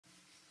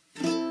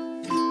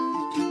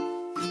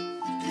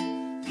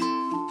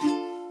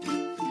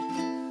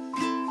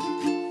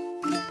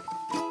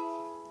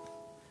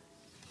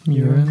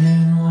You're a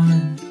mean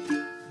one,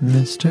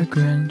 Mr.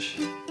 Grinch.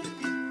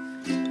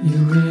 You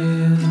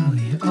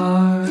really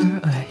are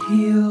a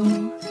heel.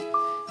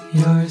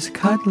 You're as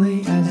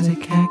cuddly as a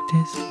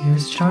cactus. You're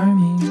as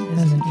charming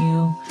as an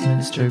eel,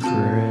 Mr.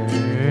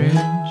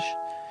 Grinch.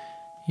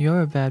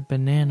 You're a bad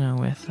banana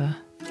with a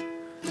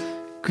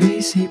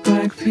greasy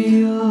black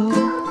peel.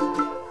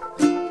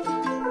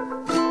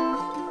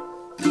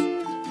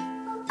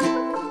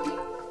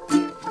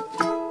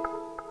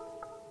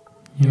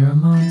 You're a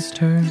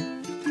monster,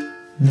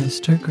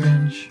 Mr.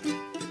 Grinch.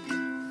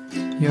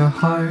 Your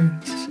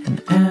heart's an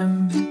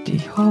empty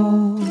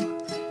hole.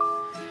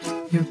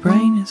 Your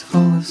brain is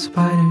full of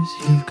spiders.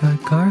 You've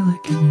got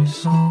garlic in your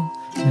soul,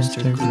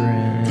 Mr.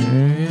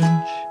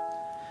 Grinch.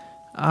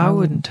 I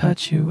wouldn't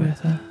touch you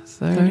with a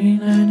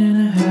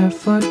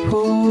 39.5-foot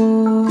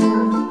pole.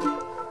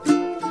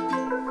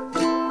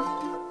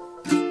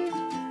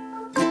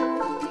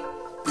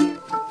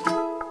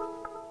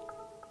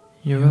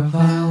 You're a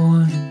vile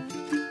one,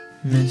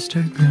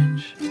 Mr.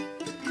 Grinch.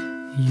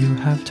 You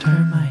have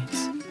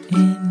termites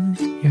in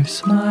your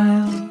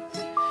smile.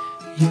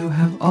 You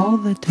have all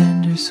the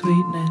tender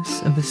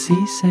sweetness of a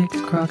seasick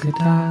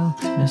crocodile,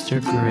 Mr.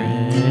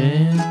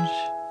 Grinch.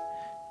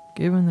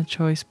 Given the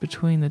choice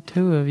between the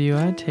two of you,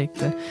 I'd take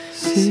the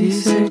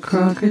seasick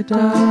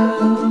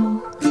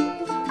crocodile.